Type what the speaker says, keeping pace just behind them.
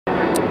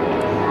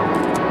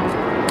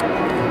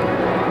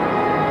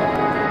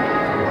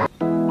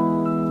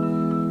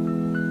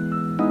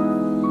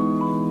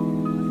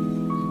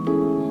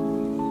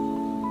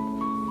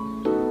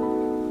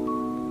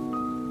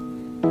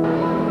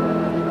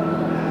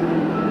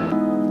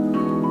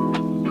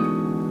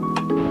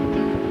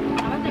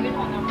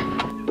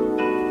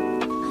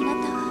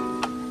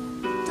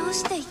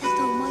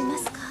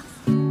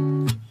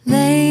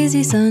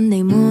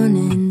Sunday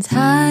mornings,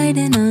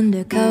 hiding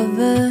under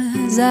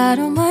covers. I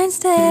don't mind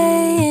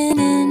staying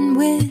in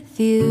with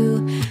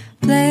you.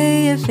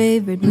 Play your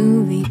favorite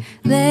movie,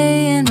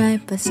 laying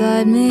right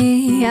beside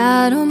me.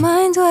 I don't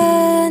mind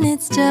when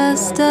it's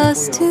just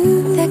us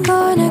two. That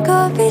corner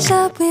coffee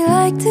shop we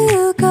like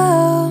to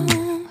go.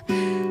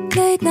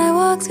 Late night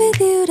walks with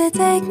you to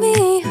take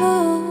me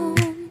home.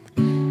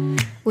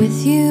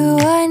 With you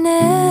I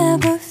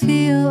never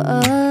feel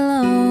alone.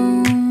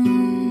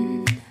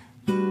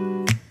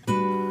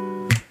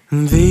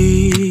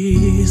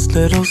 These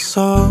little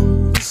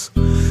songs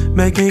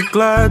make me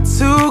glad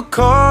to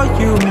call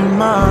you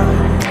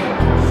mine.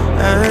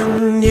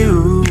 And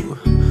you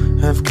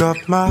have got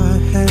my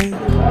head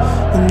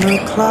in the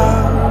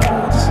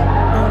clouds.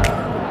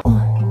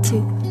 1,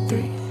 2,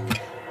 3.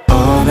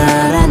 All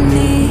that I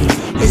need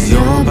is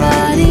your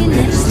body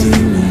next to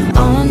me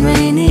on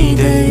rainy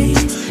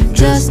days.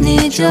 Just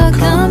need your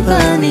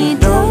company,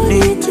 don't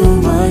need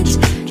too much.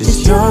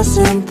 Just your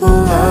simple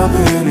love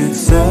and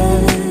it's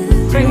everything.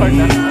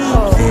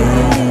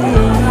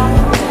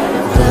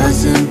 The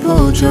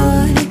simple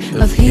joy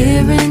of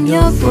hearing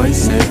your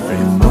voice every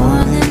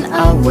morning.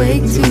 I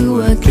wake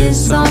to a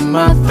kiss on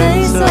my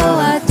face. Oh,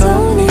 I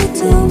don't need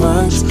too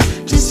much.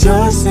 Just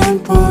your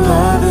simple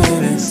love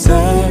and it's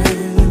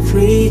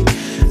everything.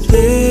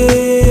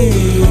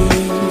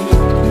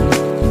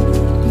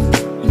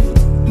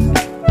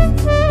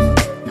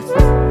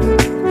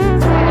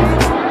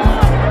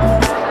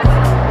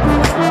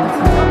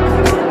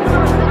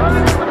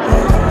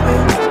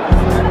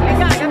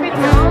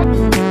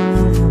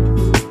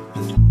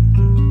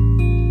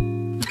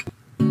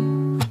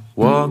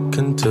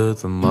 Walking to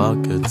the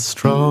market,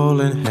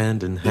 strolling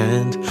hand in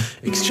hand,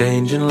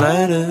 exchanging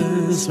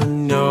letters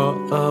when you're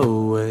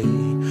away.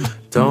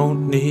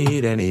 Don't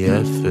need any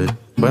effort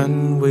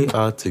when we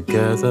are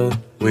together.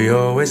 We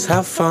always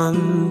have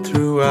fun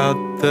throughout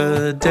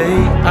the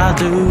day. I'll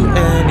do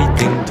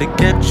anything to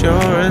get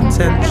your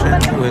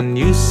attention. When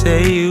you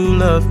say you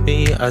love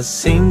me, I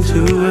seem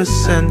to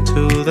ascend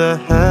to the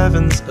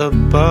heavens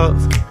above,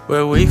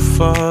 where we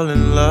fall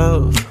in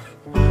love.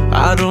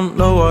 I don't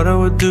know what I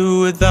would do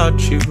without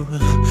you,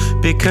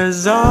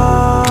 because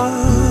all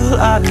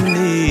I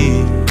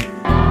need,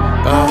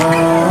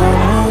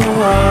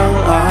 all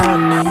I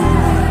need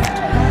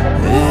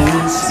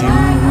is you.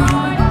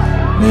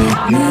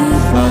 Make me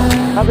fly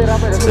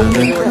to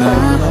the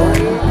clouds.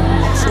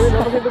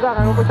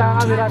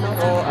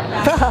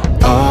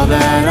 All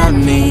that I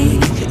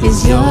need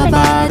is your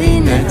body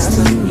next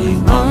to me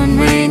on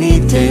rainy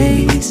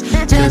days.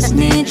 Just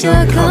need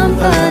your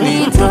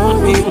company,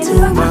 don't need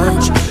too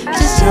much.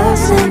 Just your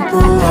simple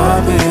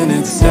love and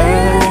it's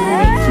everything.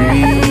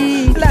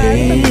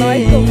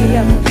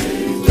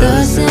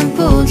 The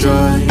simple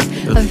joy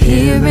of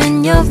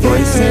hearing your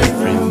voice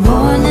every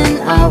morning.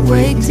 I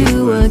wake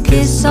to a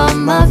kiss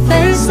on my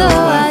face. Oh,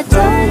 I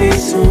don't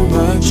need too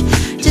much.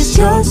 Just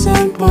your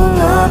simple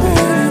love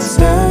and it's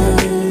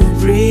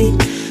everything.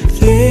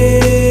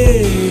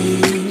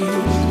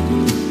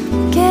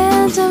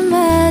 Can't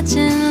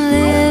imagine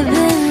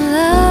living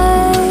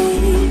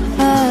life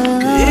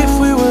alone. If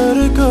we were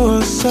to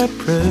go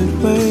separate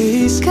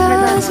ways,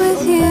 'cause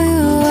with you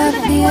I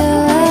feel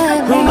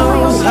like who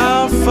knows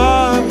how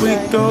far we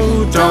go.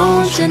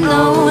 Don't you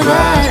know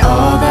that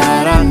all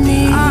that I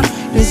need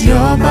is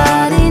your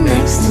body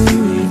next to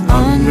me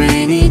on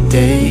rainy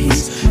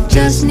days.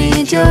 Just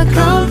need your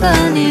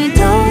company,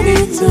 don't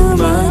need too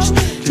much.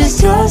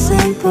 Just your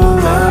simple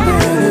love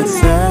and it's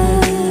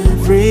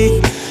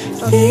everything.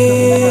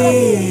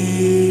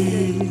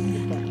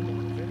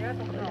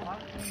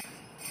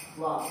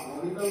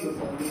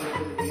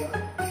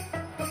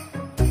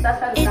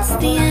 It's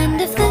the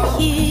end of the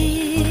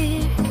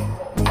year.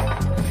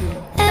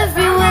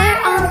 Everywhere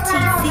on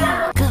TV,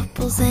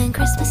 couples and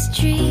Christmas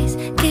trees,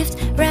 gift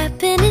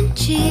wrapping and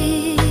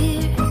cheer.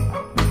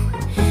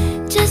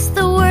 Just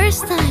the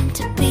worst time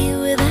to be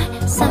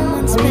without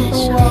someone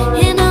special.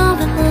 In all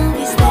the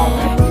movies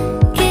there,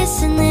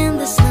 kissing in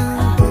the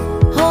snow,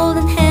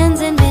 holding hands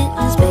and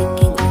mittens,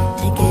 baking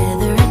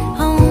together at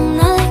home.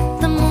 Not like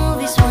the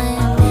movies when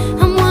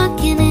I'm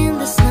walking in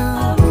the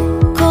snow,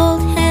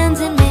 cold hands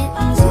and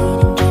mittens,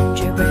 eating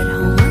gingerbread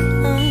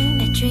home alone.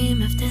 I dream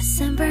of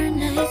December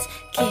nights,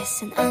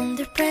 kissing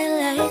under bright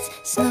lights,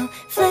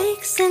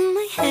 snowflakes in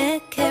my hair,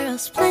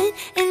 carols playing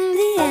in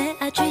the air.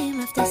 I dream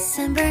of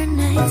December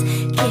nights,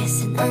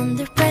 kissing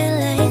under bright